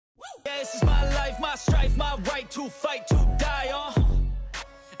This is my life, my strife, my right to fight, to die on.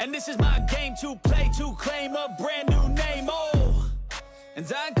 And this is my game to play, to claim a brand new name, oh. And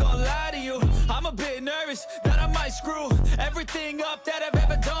I ain't gonna lie to you, I'm a bit nervous that I might screw everything up that I've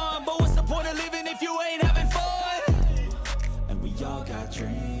ever done. But what's the point of living if you ain't having fun? And we all got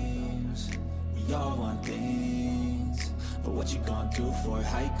dreams, we all want things. But what you gonna do for it,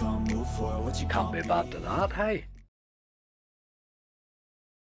 how you gonna move for it, what you Can't be bad to that, hey?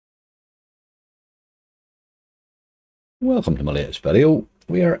 Welcome to my latest video.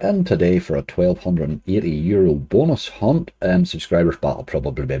 We are in today for a €1,280 bonus hunt. Subscribers battle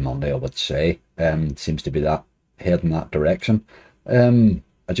probably by Monday, I would say. Seems to be that heading that direction. I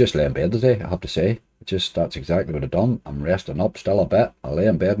just lay in bed today, I have to say. That's exactly what I've done. I'm resting up still a bit. I lay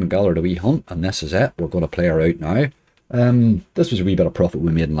in bed and gathered a wee hunt, and this is it. We're going to play her out now. This was a wee bit of profit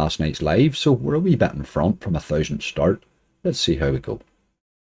we made in last night's live, so we're a wee bit in front from 1,000 start. Let's see how we go.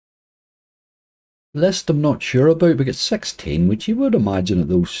 List I'm not sure about. We get 16, which you would imagine at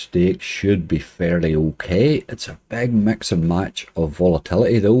those stakes should be fairly okay. It's a big mix and match of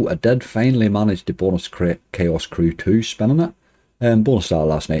volatility though. I did finally manage the bonus Chaos Crew 2 spinning it. Bonus style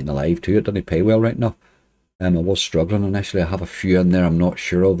last night in the live too. It didn't pay well right now. I was struggling initially. I have a few in there I'm not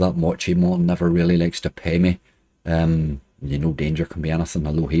sure of. That Mochimon never really likes to pay me. You know, danger can be anything,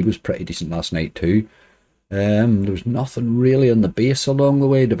 although he was pretty decent last night too. There was nothing really in the base along the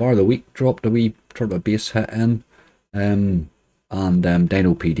way. Devour the Weak dropped a wee sort of a base hit in. And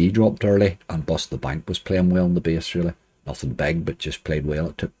Dino PD dropped early, and Bust the Bank was playing well in the base really. Nothing big, but just played well.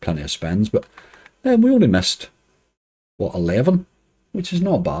 It took plenty of spins, but we only missed, what, 11? Which is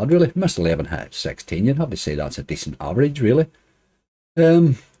not bad really. Missed 11, hit 16. You'd have to say that's a decent average really.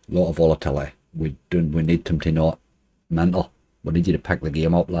 Lot of volatility. We need them to not mental. We need you to pick the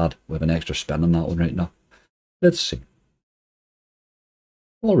game up, lad. We have an extra spin on that one right now. Let's see.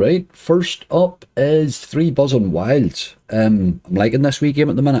 Alright, first up is 3 Buzzing Wilds. I'm liking this wee game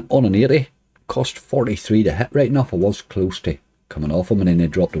at the minute. On an 80. Cost 43 to hit right now. I was close to coming off him, and then he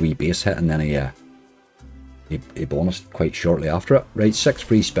dropped a wee base hit, and then he bonused quite shortly after it. Right, 6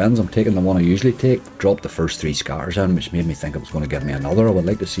 free spins. I'm taking the one I usually take. Dropped the first 3 scatters in, which made me think it was going to give me another. I would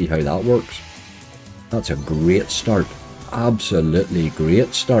like to see how that works. That's a great start. Absolutely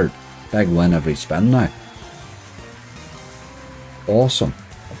great start. Big win every spin now. Awesome.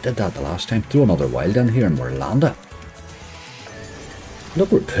 I did that the last time. Throw another wild in here and we're landed.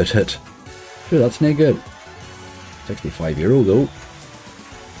 Look where it put it. Sure, that's no good. €65 though.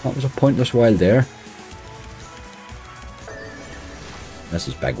 That was a pointless wild there. This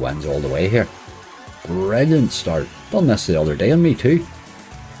is big wins all the way here. Brilliant start. Done this the other day on me too.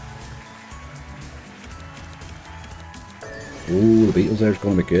 Oh, the Beatles there's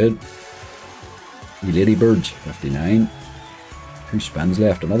going to be good. The Ladybirds, 59. 2 spins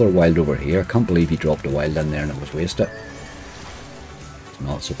left. Another wild over here. Can't believe he dropped a wild in there and it was wasted. It's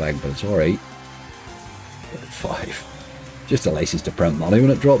not so big, but it's alright. 5. Just a license to print money when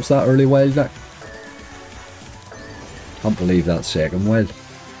it drops that early wild deck. Can't believe that second wild.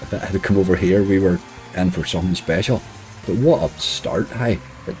 If it had come over here, we were in for something special. But what a start, hey.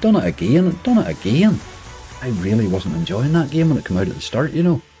 It done it again. It done it again. I really wasn't enjoying that game when it came out at the start, you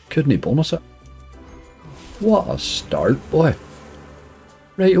know. Couldn't he bonus it? What a start, boy.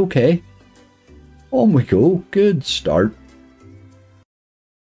 Right, okay. On we go. Good start.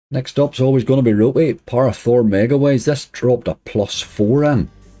 Next up's always going to be ropey. Para Thor Megaways. This dropped a +4 in.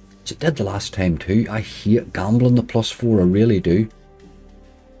 Which it did the last time too. I hate gambling the +4. I really do.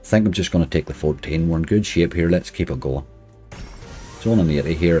 I think I'm just going to take the 14. We're in good shape here. Let's keep it going. It's on an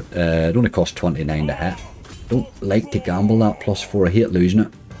 80 here. It only costs 29 to hit. Don't like to gamble that +4. I hate losing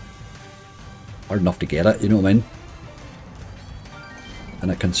it. Hard enough to get it, you know what I mean? And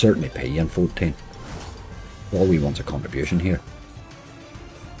it can certainly pay you in 14. All we want's a contribution here.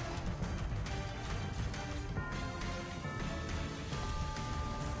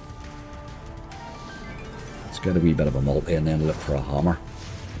 Let's get a wee bit of a multi and then look for a hammer.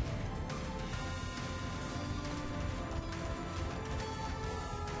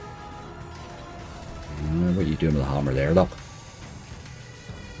 What are you doing with the hammer there, look?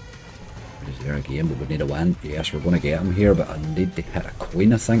 Is there a game, but we need a win. Yes, we're going to get him here, but I need to hit a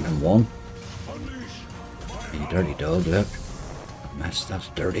queen, I think, and 1. You dirty dog, look. I missed. That's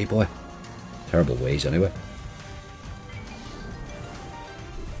dirty, boy. Terrible ways, anyway.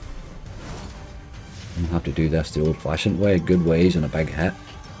 I'm going to have to do this the old-fashioned way. Good ways and a big hit.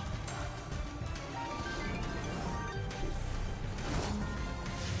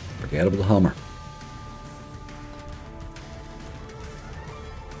 Forget about the hammer.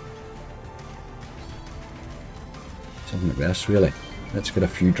 Something like this, really. Let's get a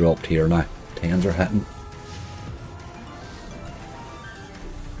few dropped here now. 10s are hitting.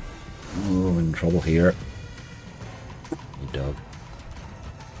 Oh, in trouble here. You dog.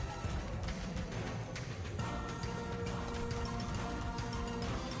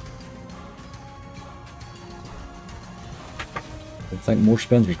 I think more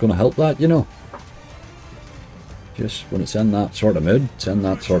spins was going to help that, you know. Just when it's in that sort of mood, it's in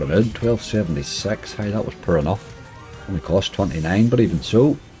that sort of mood. 1276, hey, that was poor enough. Only cost 29, but even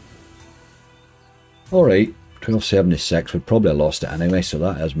so. Alright, 1276, we'd probably have lost it anyway, so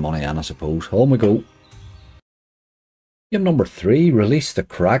that is money in, I suppose. On we go. Game number 3, release the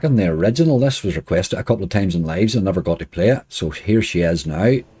Kraken, the original. This was requested a couple of times in lives and never got to play it, so here she is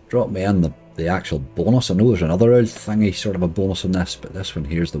now. Drop me in the actual bonus. I know there's another old thingy, sort of a bonus in this, but this one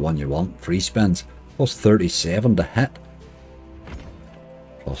here's the one you want. Free spins. Plus 37 to hit.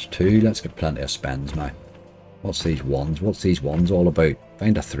 Plus 2. Let's get plenty of spins now. What's these ones? What's these ones all about?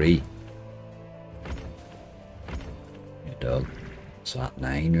 Find a 3. You dog. What's that?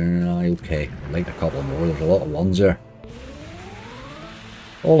 9? Okay. I'd like a couple more. There's a lot of ones there.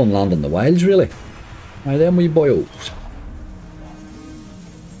 All in land in the wilds, really. Now then, wee boyos.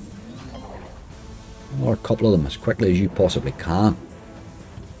 Or a couple of them as quickly as you possibly can.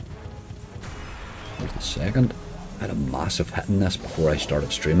 There's the second. I had a massive hit in this before I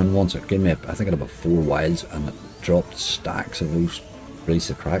started streaming once. It gave me, I think, it had about 4 wilds and it dropped stacks of those release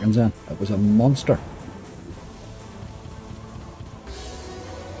the Krakens in. It was a monster.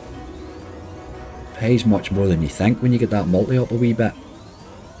 It pays much more than you think when you get that multi up a wee bit.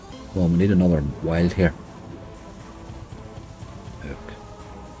 Well, we need another wild here. Hook.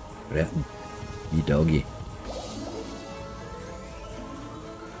 Threaten. You doggy.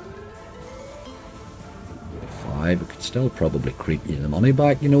 5. We could still probably creep you the money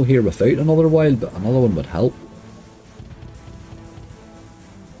back, you know, here without another wild, but another one would help.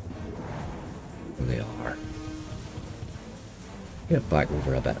 There they are. Get back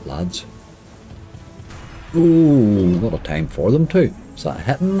over a bit, lads. Ooh, a lot of time for them too. Is that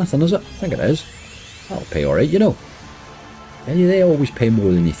hitting anything, is it? I think it is. That'll pay alright, you know. And they always pay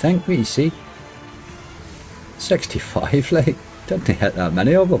more than you think, what you see. 65, like, didn't hit that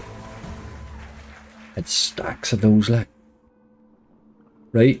many of them. It's stacks of those, like.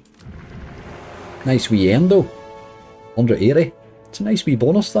 Right. Nice wee end, though. 180. It's a nice wee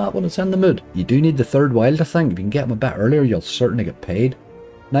bonus, that, when it's in the mood. You do need the third wild, I think. If you can get them a bit earlier, you'll certainly get paid.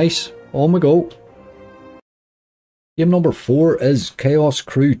 Nice. On we go. Game number 4 is Chaos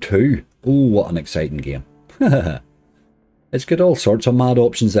Crew 2. Oh, what an exciting game. It's got all sorts of mad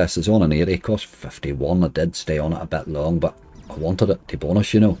options. This is on an 80, cost 51. I did stay on it a bit long, but I wanted it to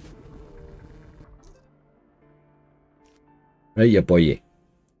bonus, you know. Right, you boy.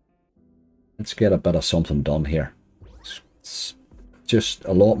 Let's get a bit of something done here. It's just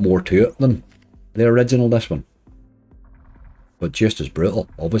a lot more to it than the original, this one. But just as brutal,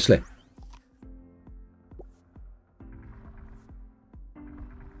 obviously.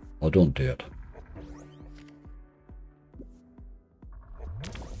 Oh, don't do it.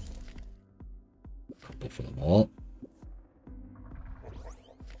 Couple for them all.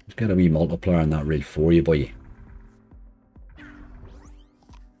 Let's get a wee multiplier on that reel for you, boy.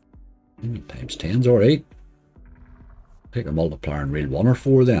 Times 10's alright. Take a multiplier and reel 1 or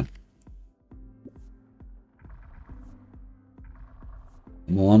 4 then.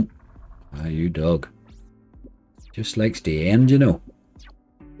 Come on. Ah, you dog. Just likes to end, you know.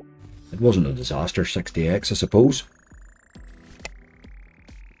 It wasn't a disaster, 60x, I suppose.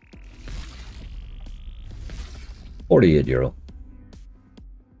 €48.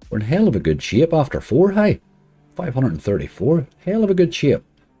 We're in hell of a good shape after 4, hey? 534. Hell of a good shape.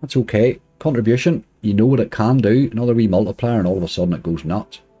 That's okay. Contribution, you know what it can do. Another wee multiplier and all of a sudden it goes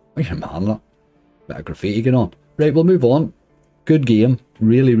nuts. Oh, your man, look. Bit of graffiti going on. Right, we'll move on. Good game.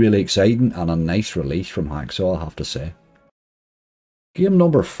 Really, really exciting and a nice release from Hacksaw, I have to say. Game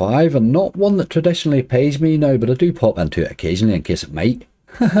number 5, and not one that traditionally pays me now, but I do pop into it occasionally in case it might.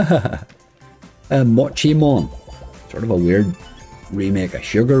 Mochimon. Sort of a weird remake of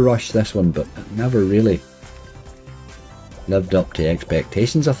Sugar Rush, this one, but it never really lived up to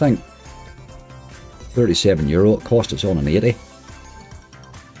expectations, I think. €37 it cost, it's on an 80.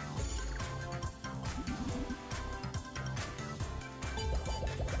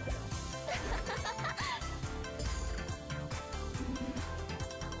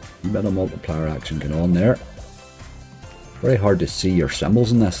 Bit of multiplier action going on there. Very hard to see your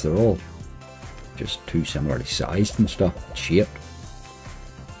symbols in this, they're all just too similarly sized and stuff, shaped.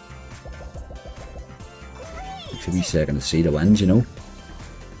 Takes a wee second to see the wins, you know.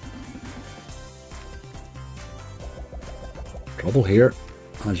 Trouble here,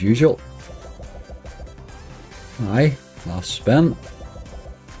 as usual. Aye, last spin.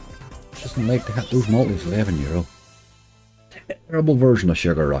 Doesn't like to hit those multis. €11. Terrible version of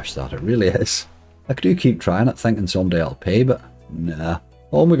Sugar Rush, that. It really is. I do keep trying it, thinking someday I'll pay, but nah.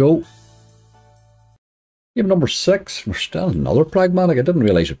 On we go. Game number 6. We're still another pragmatic. I didn't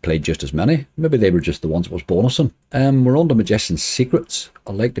realise we played just as many. Maybe they were just the ones that was bonusing. We're on to Magician's Secrets.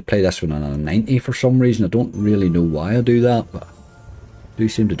 I like to play this one on a 90 for some reason. I don't really know why I do that, but I do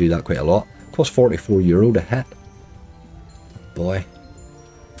seem to do that quite a lot. It costs €44 to hit. Boy,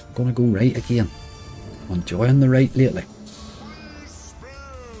 I'm going to go right again. I'm enjoying the right lately.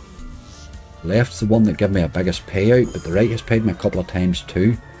 Left's the one that gave me a biggest payout, but the right has paid me a couple of times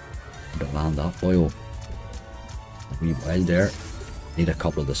too. But land that boy. Oh. A wee while there. Need a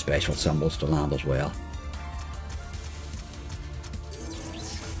couple of the special symbols to land as well.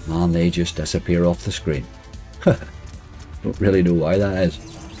 And they just disappear off the screen. Don't really know why that is.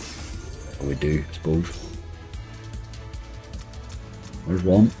 But we do, I suppose. There's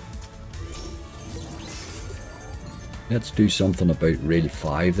one. Let's do something about rail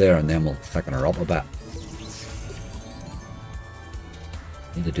 5 there, and then we'll thicken her up a bit.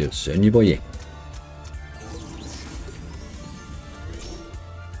 Need to do it soon, you boy.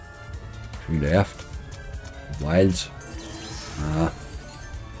 Two left. Wilds.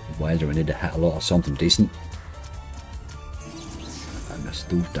 Wilds, we need to hit a lot of something decent. I missed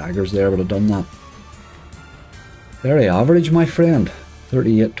those daggers there, would have done that. Very average, my friend.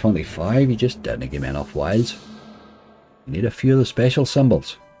 38.25. You just didn't give me enough wilds. You need a few of the special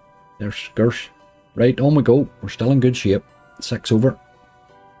symbols. There's scarce. Right, on we go. We're still in good shape. 6 over.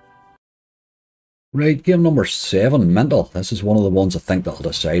 Right, game number 7, Mental. This is one of the ones I think that'll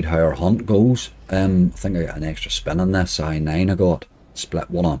decide how our hunt goes. I think I got an extra spin on this. I9 I got. Split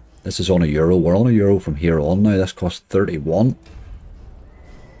one on. This is on €1. We're on €1 from here on now. This costs 31.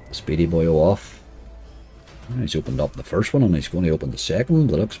 Speedy boy off. He's opened up the first one and he's going to open the second,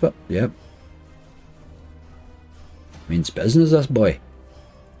 the looks of it. Yep. Means business, this boy.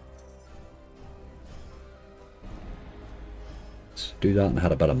 Let's do that and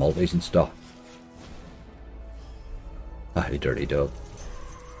had a bit of multis and stuff. Ah, you dirty dog.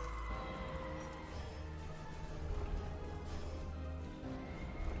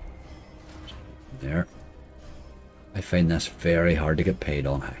 There. I find this very hard to get paid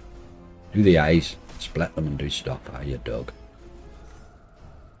on. Do the eyes, split them and do stuff. Ah, you dog.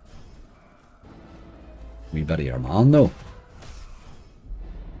 Wee bit of your man though.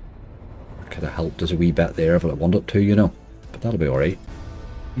 Could have helped us a wee bit there if I wanted to, you know. But that'll be alright.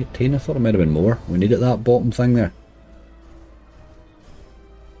 18, I thought it might have been more. We needed that bottom thing there.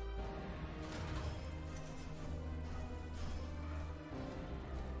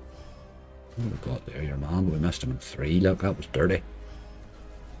 What have we got there, your man? But we missed him in 3. Look, that was dirty.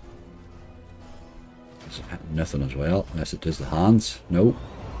 It's nothing as well, unless it does the hands. No.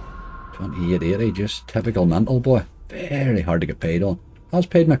 28.80, just typical Mental boy. Very hard to get paid on. Has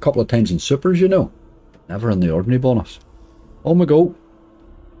paid me a couple of times in supers, you know. Never in the ordinary bonus. On we go.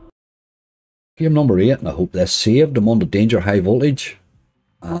 Game number 8, and I hope this saved. I'm on to Danger High Voltage.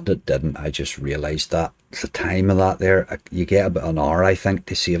 And it didn't. I just realised that. It's the time of that there. You get about an hour, I think,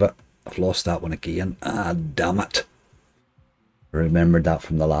 to save it. I've lost that one again. Ah, damn it. I remembered that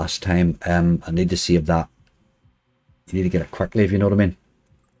from the last time. I need to save that. You need to get it quickly, if you know what I mean.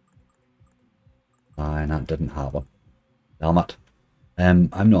 And that didn't happen. Damn it.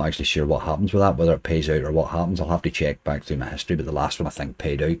 I'm not actually sure what happens with that, whether it pays out or what happens. I'll have to check back through my history, but the last one I think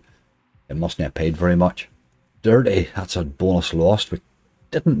paid out. It must not have paid very much. Dirty. That's a bonus lost. We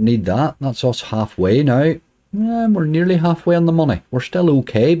didn't need that. That's us halfway now. We're nearly halfway on the money. We're still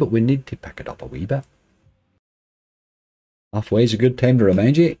okay, but we need to pick it up a wee bit. Halfway is a good time to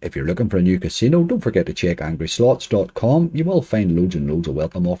remind you, if you're looking for a new casino, don't forget to check angryslots.com. You will find loads and loads of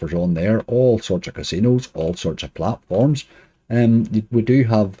welcome offers on there. All sorts of casinos, all sorts of platforms. We do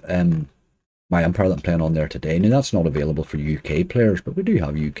have my Empire that I'm playing on there today. Now that's not available for UK players, but we do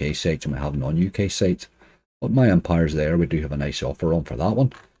have UK sites and we have non-UK sites. But my Empire's there, we do have a nice offer on for that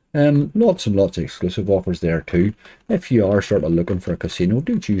one. Lots and lots of exclusive offers there too. If you are sort of looking for a casino,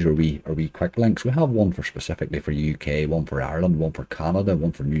 do choose our wee quick links. We have one for specifically for UK, one for Ireland, one for Canada,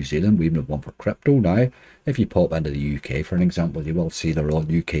 one for New Zealand. We even have one for crypto now. If you pop into the UK for an example, you will see they're all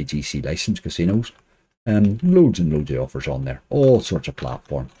UK GC licensed casinos. Loads and loads of offers on there. All sorts of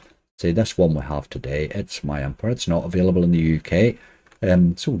platforms. Say this one we have today, it's my Empire. It's not available in the UK.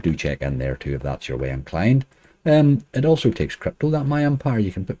 So do check in there too if that's your way inclined. It also takes crypto, that My Empire.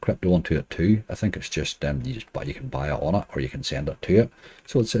 You can put crypto onto it too. I think it's just you can buy it on it or you can send it to it.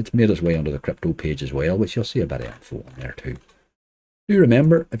 So it's made its way onto the crypto page as well, which you'll see a bit of info on there too. Do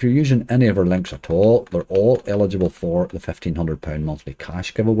remember, if you're using any of our links at all, they're all eligible for the £1,500 monthly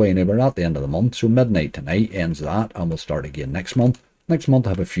cash giveaway. Now, we're at the end of the month, so midnight tonight ends that, and we'll start again next month. Next month I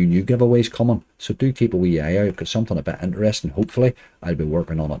have a few new giveaways coming, so do keep a wee eye out, because something a bit interesting. Hopefully, I'll be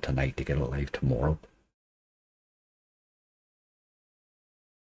working on it tonight to get it live tomorrow.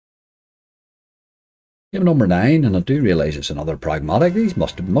 Game number 9, and I do realise it's another pragmatic. These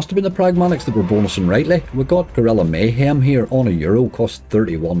must have been the pragmatics that were bonusing rightly. We got Gorilla Mayhem here on €1, cost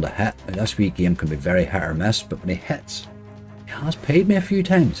 31 to hit. Now, this wee game can be very hit or miss, but when he hits, he has paid me a few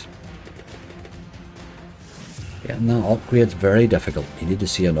times. Getting that upgrade's very difficult. You need to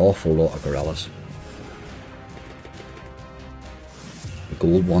see an awful lot of gorillas. The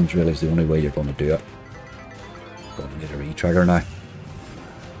gold ones really is the only way you're going to do it. Going to need a re-trigger now.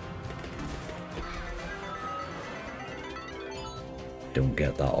 Don't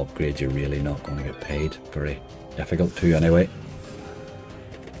get that upgrade, you're really not going to get paid. Very difficult to anyway.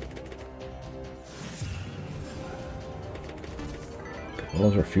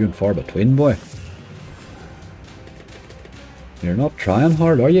 Gorillas are few and far between, boy. You're not trying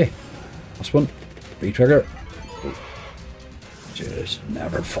hard, are you? This one, re-trigger. Just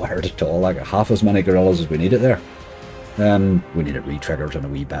never fired at all. Like half as many gorillas as we needed there. We needed re-triggers and a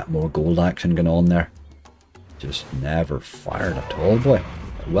wee bit more gold action going on there. Just never fired at all, boy.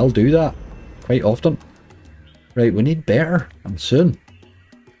 I will do that quite often. Right, we need better, and soon.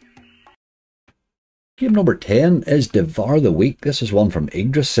 Game number 10 is Devour the Weak. This is one from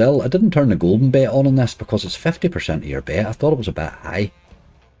Yggdrasil. I didn't turn the golden bet on this because it's 50% of your bet. I thought it was a bit high.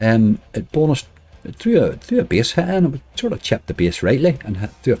 It bonused, it threw a base hit in. It would sort of chipped the base rightly and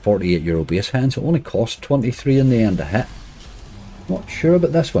threw a €48 base hit in, so it only cost 23 in the end to hit. Not sure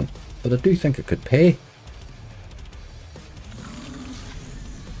about this one, but I do think it could pay.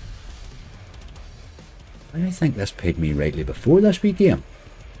 I think this paid me rightly before this wee game.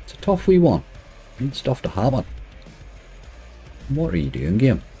 It's a tough wee one. Need stuff to happen. What are you doing,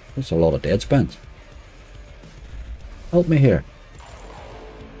 game? That's a lot of dead spins. Help me here.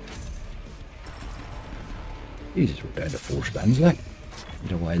 Jesus, we're down to 4 spins, like.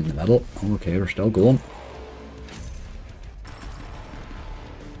 Need a while in the middle. Okay, we're still going.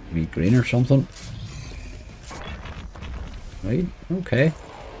 Wee green or something. Right, okay.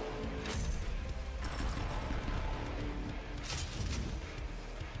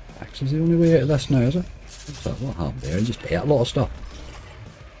 Is the only way out of this now, is it? What's that? What happened there? I just ate a lot of stuff.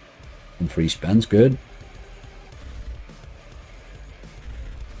 And free spins, good.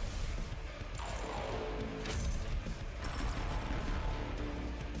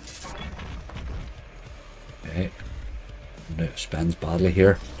 Okay. No, spins badly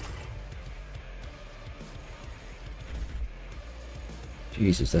here.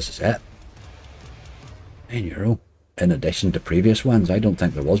 Jesus, this is it. €9. In addition to previous ones, I don't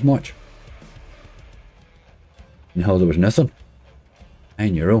think there was much. No, there was nothing.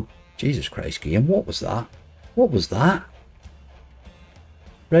 €9. Jesus Christ, game, what was that? What was that?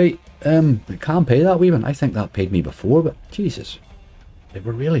 Right, it can't pay that wee one. I think that paid me before, but Jesus. They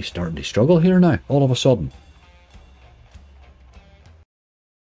were really starting to struggle here now, all of a sudden.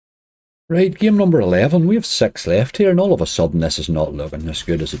 Right, game number 11. We have 6 left here, and all of a sudden this is not looking as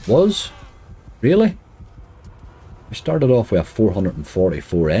good as it was. Really? We started off with a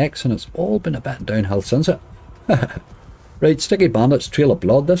 444x, and it's all been a bit downhill since it. Right, Sticky Bandits, Trail of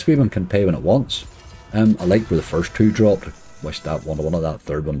Blood. This wee one can pay when it wants. I like where the first 2 dropped. Wish that one, I wanted that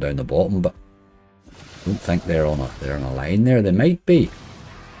third one down the bottom, but I don't think they're on a line there. They might be.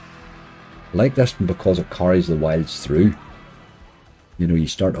 I like this one because it carries the wilds through. You know, you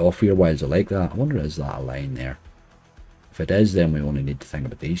start off with your wilds. I like that. I wonder, is that a line there? If it is, then we only need to think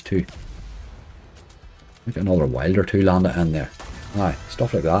about these 2. Like another wild or 2 landed in there. Aye,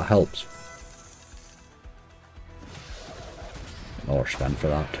 stuff like that helps. Another spin for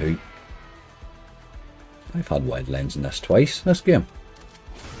that too. I've had wild lines in this twice, this game.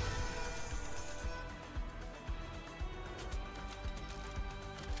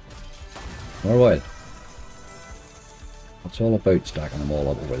 More wild. What's all about stacking them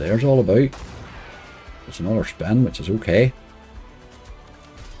all up over there is all about. It's another spin, which is okay.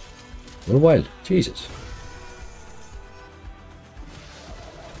 More wild. Jesus.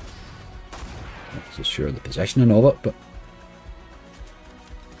 Not so sure of the positioning of it, but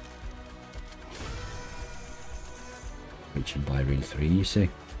reaching by reel 3, you see.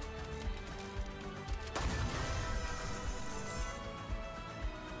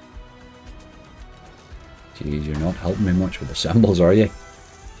 Jeez, you're not helping me much with the symbols, are you?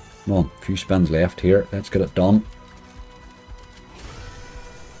 Come on, a few spins left here. Let's get it done.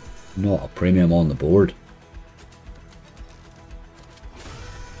 Not a premium on the board.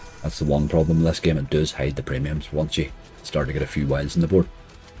 That's the one problem with this game, it does hide the premiums once you start to get a few wilds on the board.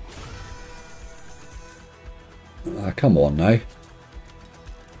 Come on now. Need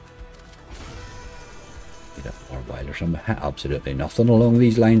a more wild or something. Absolutely nothing along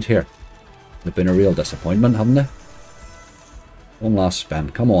these lines here. They've been a real disappointment, haven't they? One last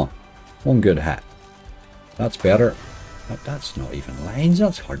spin, come on. One good hit. That's better. But that's not even lines,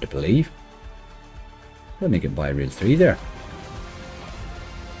 that's hard to believe. Didn't get by reel 3 there.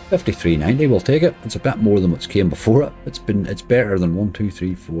 53.90, we'll take it. It's a bit more than what's came before it. It's better than 1, 2,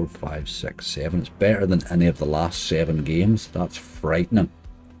 3, 4, 5, 6, 7. It's better than any of the last 7 games. That's frightening.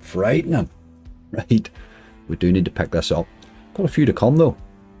 Frightening. Right. We do need to pick this up. Got a few to come though.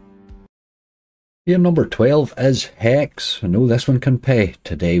 Game number 12 is Hex. I know this one can pay.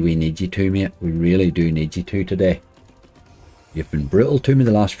 Today we need you to, mate. We really do need you to today. You've been brutal to me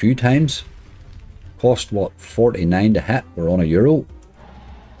the last few times. Cost what, 49 to hit. We're on €1.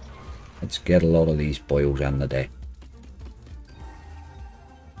 Let's get a lot of these boils in the day.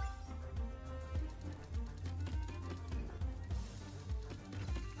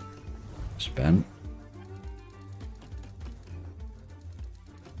 Spin.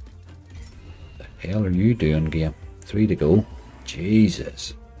 What the hell are you doing, game? 3 to go.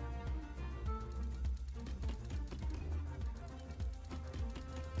 Jesus.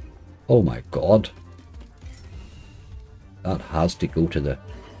 Oh my god. That has to go to the...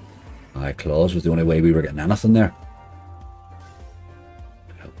 claws was the only way we were getting anything there.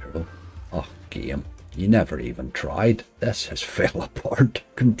 Oh, game. You never even tried. This has fell apart.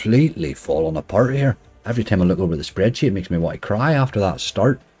 Completely fallen apart here. Every time I look over the spreadsheet it makes me want to cry after that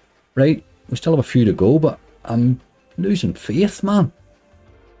start. Right, we still have a few to go, but I'm losing faith, man.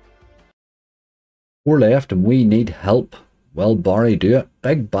 4 left and we need help. Well, Barry, do it.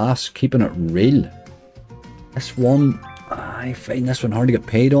 Big Bass keeping it real. This one... I find this one hard to get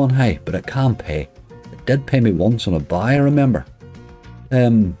paid on, hey, but it can pay. It did pay me once on a buy, I remember.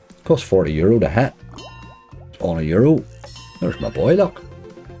 Cost €40 to hit. It's on €1. There's my boy, look.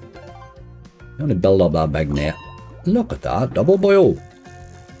 You only build up that big net. Look at that, double boil.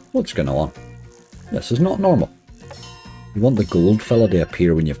 What's going on? This is not normal. You want the gold fella to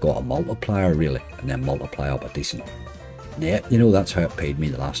appear when you've got a multiplier, really, and then multiply up a decent net. You know, that's how it paid me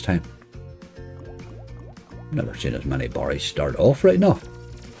the last time. Never seen as many Barries start off right now.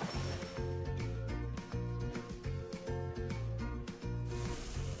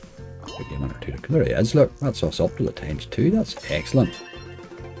 Give him a minute or two. There he is, look. That's us up to the ×2. That's excellent.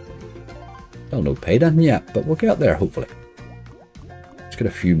 Still no paid in yet, but we'll get there hopefully. Let's get a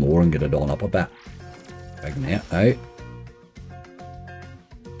few more and get it on up a bit. Big net out.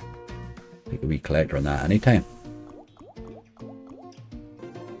 Take a wee collector on that anytime.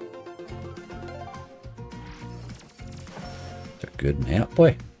 Good net,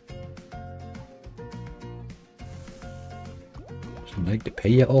 boy. Doesn't like to pay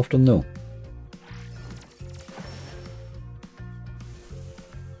you often though.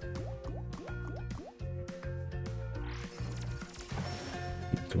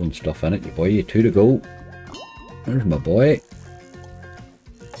 Keep throwing stuff in it, you boy. You 2 to go. There's my boy.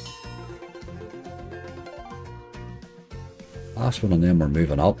 Last one and then we're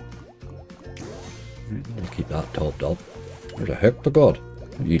moving up. We'll keep that topped up. There's a hook, for God.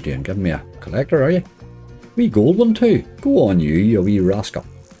 What are you doing? Giving me a collector, are you? Wee gold one too. Go on you wee rascal.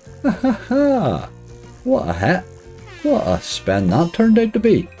 Ha ha ha. What a hit. What a spin that turned out to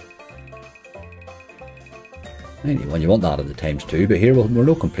be. 91, you want that at the ×2, but here we're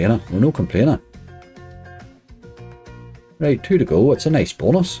no complaining. We're no complaining. Right, 2 to go. It's a nice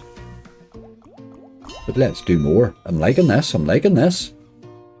bonus. But let's do more. I'm liking this. I'm liking this.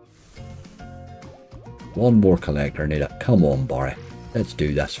 One more collector, need it. Come on, Barry. Let's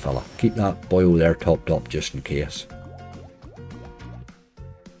do this, fella. Keep that boil there topped up just in case.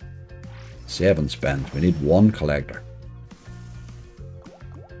 7 spins. We need 1 collector.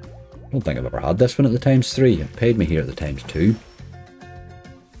 I don't think I've ever had this one at the ×3. It paid me here at the ×2.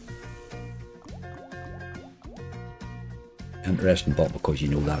 Interesting pop because you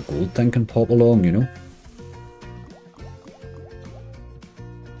know that gold thing can pop along, you know.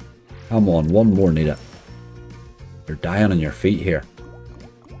 Come on, 1 more, need it. You're dying on your feet here.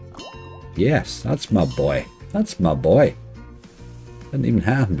 Yes, that's my boy. That's my boy. Didn't even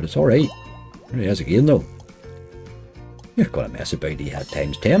happen, but it's alright. There he is again though. You're gonna mess about, he had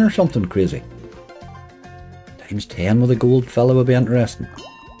 ×10 or something crazy. ×10 with a gold fella would be interesting.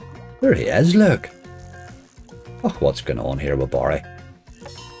 There he is, look. Oh, what's going on here with Barry?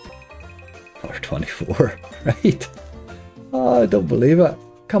 $24, right? Oh, I don't believe it.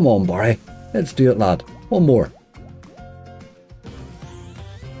 Come on, Barry. Let's do it, lad. 1 more.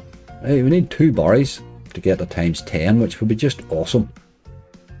 Right, we need 2 Barries to get to times 10, which would be just awesome.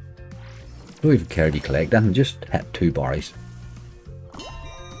 Don't even care if you collect them, just hit 2 Barries.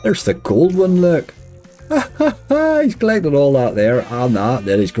 There's the gold one, look. He's collected all that there and that,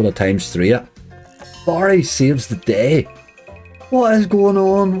 then he's going to times 3 it. Barry saves the day. What is going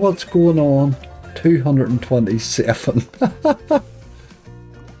on? What's going on? 227.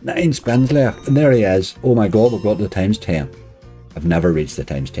 9 spins left, and there he is. Oh my god, we've got to the times 10. I've never reached the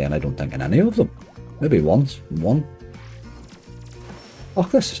times 10, I don't think, in any of them. Maybe once. One. Oh,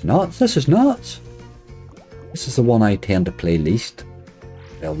 this is nuts. This is nuts. This is the one I tend to play least.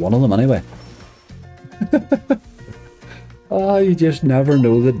 Well, one of them anyway. Oh, you just never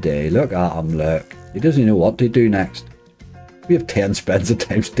know the day. Look at him, look. He doesn't know what to do next. We have 10 spins at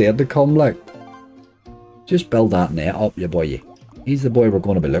times 10 to come, like. Just build that net up, you boy. He's the boy we're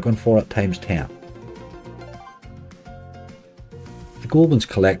going to be looking for at times 10. The Goldman's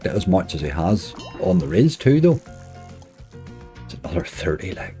collected as much as he has on the Riz too, though. It's another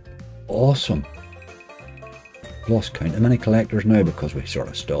 30, like. Awesome. Lost count of many collectors now because we sort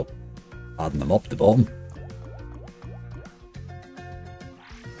of stopped adding them up the bottom.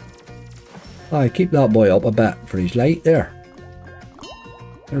 I keep that boy up a bit for his light there.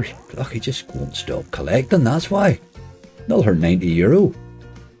 Look, he just won't stop collecting, that's why. Another €90.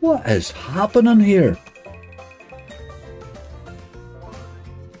 What is happening here?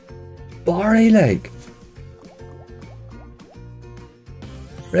 Barry, like.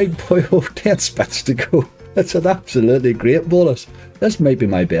 Right, boy, 10 spins to go. It's an absolutely great bonus. This might be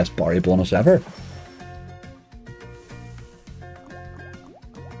my best Barry bonus ever.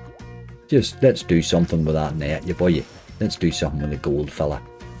 Just, let's do something with that net, you boy. Let's do something with the gold fella.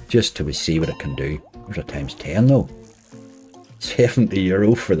 Just to see what it can do. There's a times 10 though.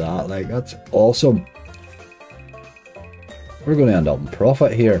 €70 for that, like, that's awesome. We're going to end up in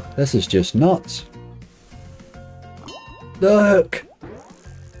profit here. This is just nuts. Look!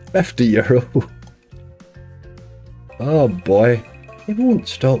 €50. Oh boy. They won't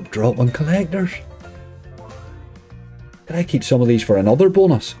stop dropping collectors. Can I keep some of these for another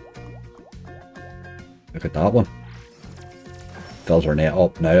bonus? Look at that one. Fills our net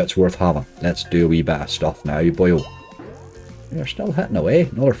up. Now it's worth having. Let's do a wee bit of stuff now, you boyo. You're still hitting away.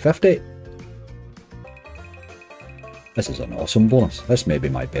 Another 50. This is an awesome bonus. This may be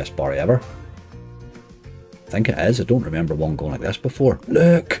my best Barry ever. I think it is. I don't remember one going like this before.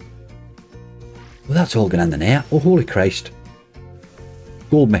 Look! Well, that's all going in the net. Oh, holy Christ.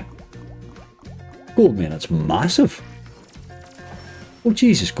 Gold me. Gold me, and it's massive. Oh,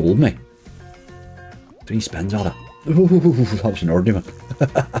 Jesus, gold me. 3 spins at it. Ooh, that was an ordinary one.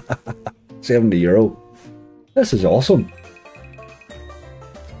 €70. This is awesome.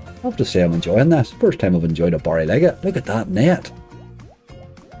 I have to say I'm enjoying this. First time I've enjoyed a Barry like it. Look at that net.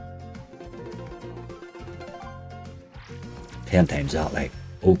 10 times that, like.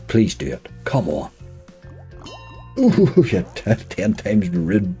 Oh, please do it. Come on. Ooh, you 10 times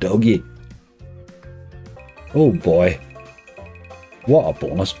rude doggy. Oh boy. What a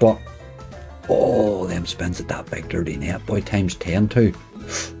bonus, but oh, them spins at that big dirty net, boy, times 10 too.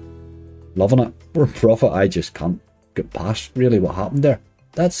 Loving it. We're in profit. I just can't get past really what happened there.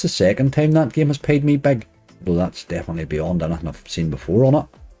 That's the second time that game has paid me big. Though that's definitely beyond anything I've seen before on it.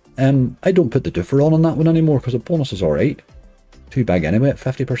 I don't put the doofer on that one anymore because the bonus is alright. Too big anyway at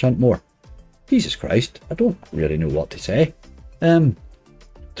 50% more. Jesus Christ, I don't really know what to say. 3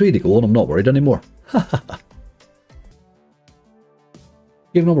 to go and I'm not worried anymore.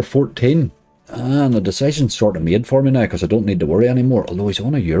 Game number 14. And the decision's sort of made for me now because I don't need to worry anymore. Although he's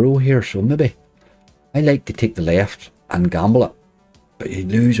on €1 here, so maybe. I like to take the left and gamble it. But you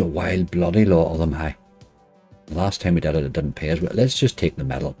lose a wild bloody lot of them, hey. The last time we did it, it didn't pay us. Let's just take the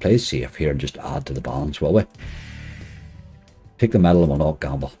middle. Play safe here and just add to the balance, will we? Take the middle and we'll not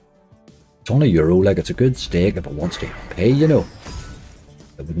gamble. It's only €1, like it's a good stake if it wants to pay, you know.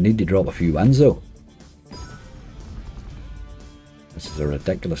 It would need to drop a few wins though. This is a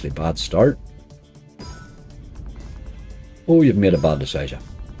ridiculously bad start. Oh, you've made a bad decision.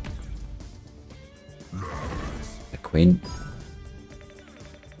 The Queen.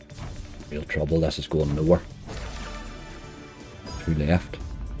 Real trouble, this is going nowhere. 2 left.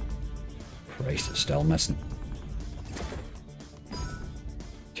 Christ, it's still missing.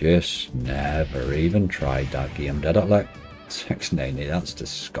 Just never even tried that game, did it? Like 690, that's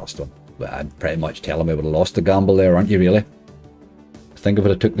disgusting. But I'd pretty much tell him we would have lost the gamble there, aren't you really? Think if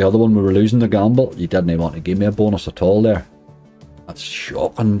it took the other one, we were losing the gamble. You didn't even want to give me a bonus at all there. That's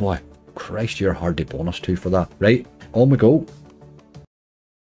shocking, boy. Christ, you're hard to bonus too for that. Right, on we go.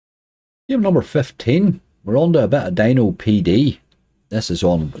 Game number 15. We're on to a bit of Dino PD. This is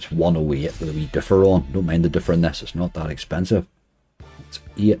on, it's 108 with a wee differ on. Don't mind the differ in this, it's not that expensive. It's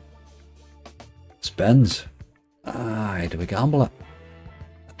 8 spins. Aye, do we gamble it?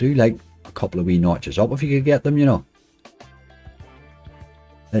 I do like a couple of wee notches up if you could get them, you know.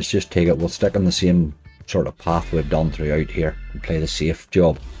 Let's just take it, we'll stick on the same sort of path we've done throughout here and play the safe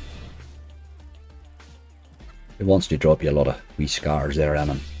job. It wants to drop you a lot of wee scars there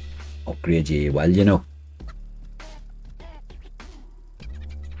in and upgrade you well, you know.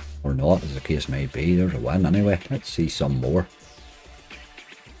 Or not, as the case may be. There's a win anyway. Let's see some more.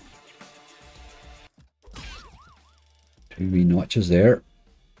 2 wee notches there.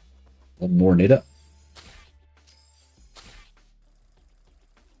 One more need it.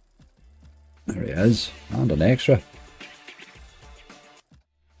 There he is. And an extra.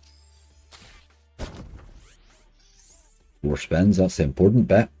 4 spins, that's the important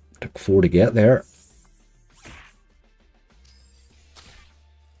bit. Took 4 to get there.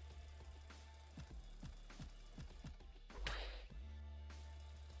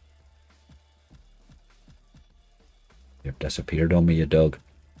 You've disappeared on me, you dog.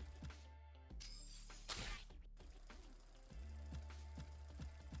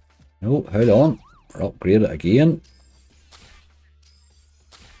 No, hold on. We'll upgrade it again.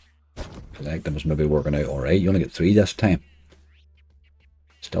 Select them was maybe working out alright. You only get 3 this time.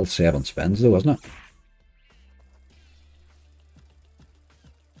 Still 7 spins though, isn't it?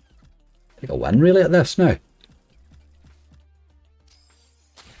 Take a win really at this now.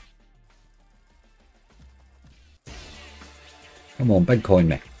 Come on, big coin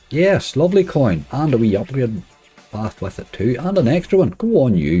me. Yes, lovely coin. And a wee upgrade path with it too. And an extra one. Go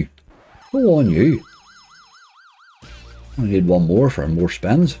on you. Go on you. I need one more for more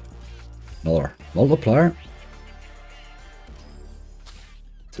spins. Another multiplier.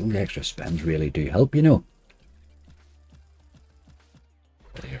 Those extra spins really do help, you know.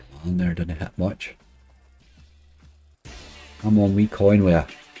 There, man, there didn't hit much. I'm on wee coin with a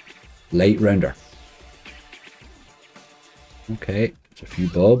light rounder. Okay, it's a few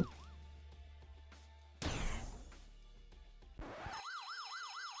bob.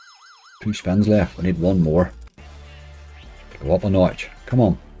 Two spins left. I need one more. Go up a notch. Come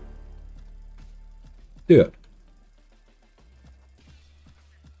on. Do it.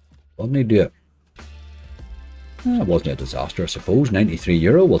 Wouldn't he do it? That wasn't a disaster, I suppose.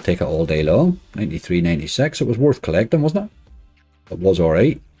 €93. We'll take it all day long. 93.96. It was worth collecting, wasn't it? It was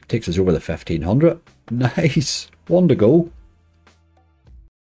alright. Takes us over the 1500. Nice. One to go.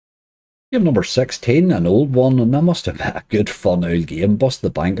 Game number 16, an old one, and that must have been a good fun old game. Bust the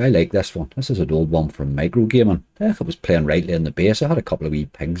bank, I like this one. This is an old one from Micro Gaming. It was playing rightly in the base. I had a couple of wee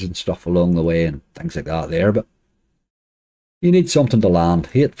pings and stuff along the way and things like that there, but you need something to land.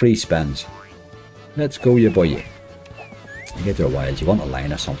 8 free spins. Let's go, you boy. You get your wilds. You want a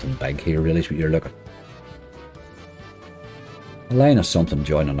line of something big here, really, is what you're looking. A line of something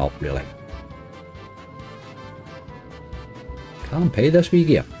joining up, really. Can't pay this wee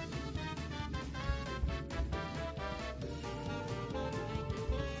game.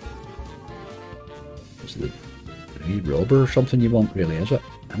 Is the wee rubber or something you want, really, is it?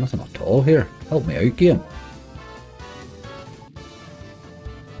 Anything at all here? Help me out, game.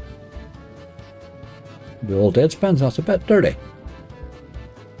 The all dead spins, that's a bit dirty.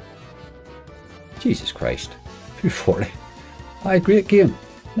 Jesus Christ. 240. Aye, great game.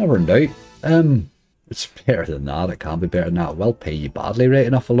 Never in doubt. It's better than that. It can be better than that. It will pay you badly right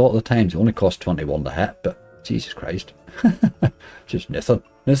enough a lot of the times. It only costs 21 to hit, but Jesus Christ. Just nothing.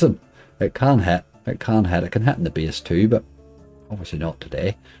 Nothing. It can hit. It can hit. It can hit in the base too, but obviously not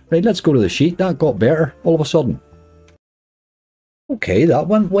today. Right, let's go to the sheet. That got better all of a sudden. Okay, that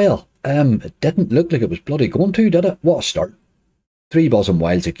went well. It didn't look like it was bloody going to, did it? What a start. 3 buzzing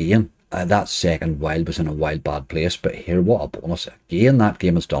wilds again. That second wild was in a wild bad place, but here, what a bonus. Again, that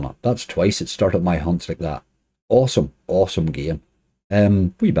game has done it. That's twice it started my hunts like that. Awesome, awesome game.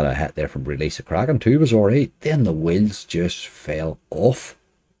 Wee bit of hit there from Release of Kraken too was alright. Then the wheels just fell off.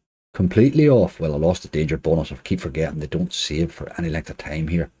 Completely off. Well, I lost the danger bonus. I keep forgetting they don't save for any length of time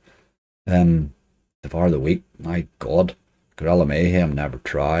here. Devour the Weak, my god. Gorilla Mayhem, never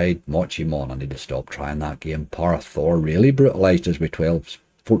tried. Mochimon, I need to stop trying that game. Thor really brutalised us with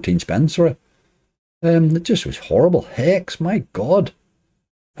 14 spins, sorry. It just was horrible. Hex, my god.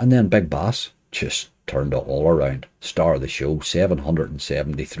 And then Big Bass just turned it all around. Star of the show,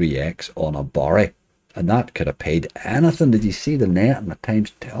 773x on a Barry. And that could have paid anything. Did you see the net and the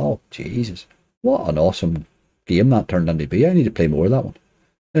times? Oh, Jesus. What an awesome game that turned into be. I need to play more of that one.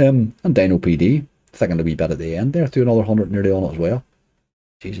 And Dino PD. Thinking a wee bit at the end there. Threw another 100 nearly on it as well.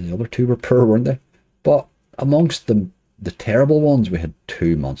 Jesus, the other two were poor, weren't they? But amongst the the terrible ones, we had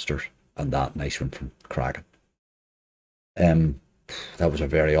 2 monsters and that nice one from Kraken. That was a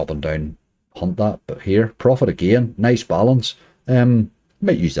very up and down hunt, that. But here, profit again, nice balance.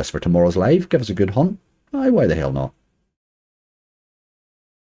 Might use this for tomorrow's live, give us a good hunt. Aye, why the hell not?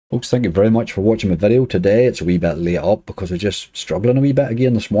 Folks, thank you very much for watching my video today. It's a wee bit late up because we're just struggling a wee bit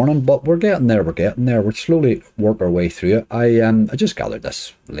again this morning, but we're getting there, we're slowly work our way through it. I just gathered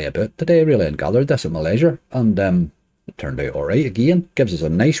this layout today, really, and gathered this at my leisure, and it turned out alright again. Gives us a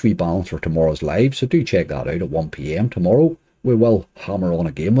nice wee balance for tomorrow's live, so do check that out at 1 PM tomorrow. We will hammer on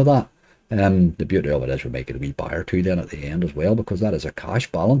again with that. The beauty of it is we're making a wee buy or two then at the end as well, because that is a cash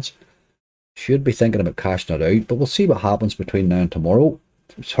balance. Should be thinking about cashing it out, but we'll see what happens between now and tomorrow.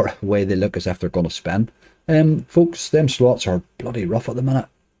 Sort of way they look as if they're going to spin. Folks, them slots are bloody rough at the minute.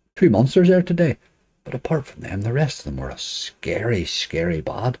 2 monsters there today, but apart from them, the rest of them were scary, scary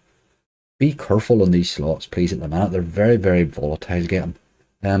bad. Be careful on these slots, please, at the minute. They're very, very volatile getting.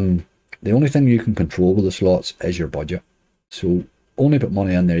 The only thing you can control with the slots is your budget. So only put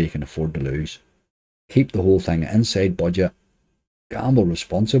money in there you can afford to lose. Keep the whole thing inside budget. Gamble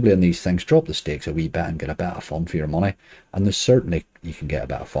responsibly in these things. Drop the stakes a wee bit and get a bit of fun for your money. And there's certainly you can get a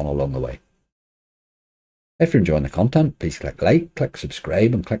bit of fun along the way. If you're enjoying the content, please click like, click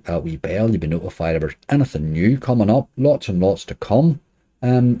subscribe, and click that wee bell. You'll be notified if there's anything new coming up. Lots and lots to come.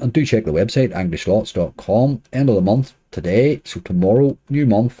 And do check the website, anglyslots.com. End of the month today, so tomorrow, new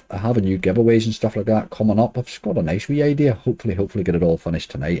month. I have a new giveaways and stuff like that coming up. I've just got a nice wee idea. Hopefully get it all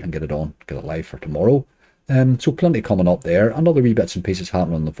finished tonight and get it live for tomorrow. So plenty coming up there, and other wee bits and pieces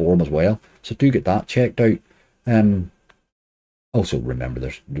happening on the forum as well. So do get that checked out. Also remember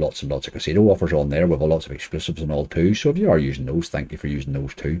there's lots and lots of casino offers on there with lots of exclusives and all too. So if you are using those, thank you for using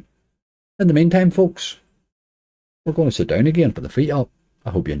those too. In the meantime, folks, we're going to sit down again, put the feet up. I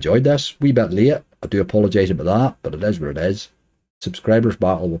hope you enjoyed this. Wee bit late. I do apologise about that, but it is what it is. Subscribers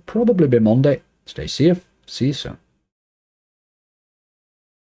battle will probably be Monday. Stay safe. See you soon.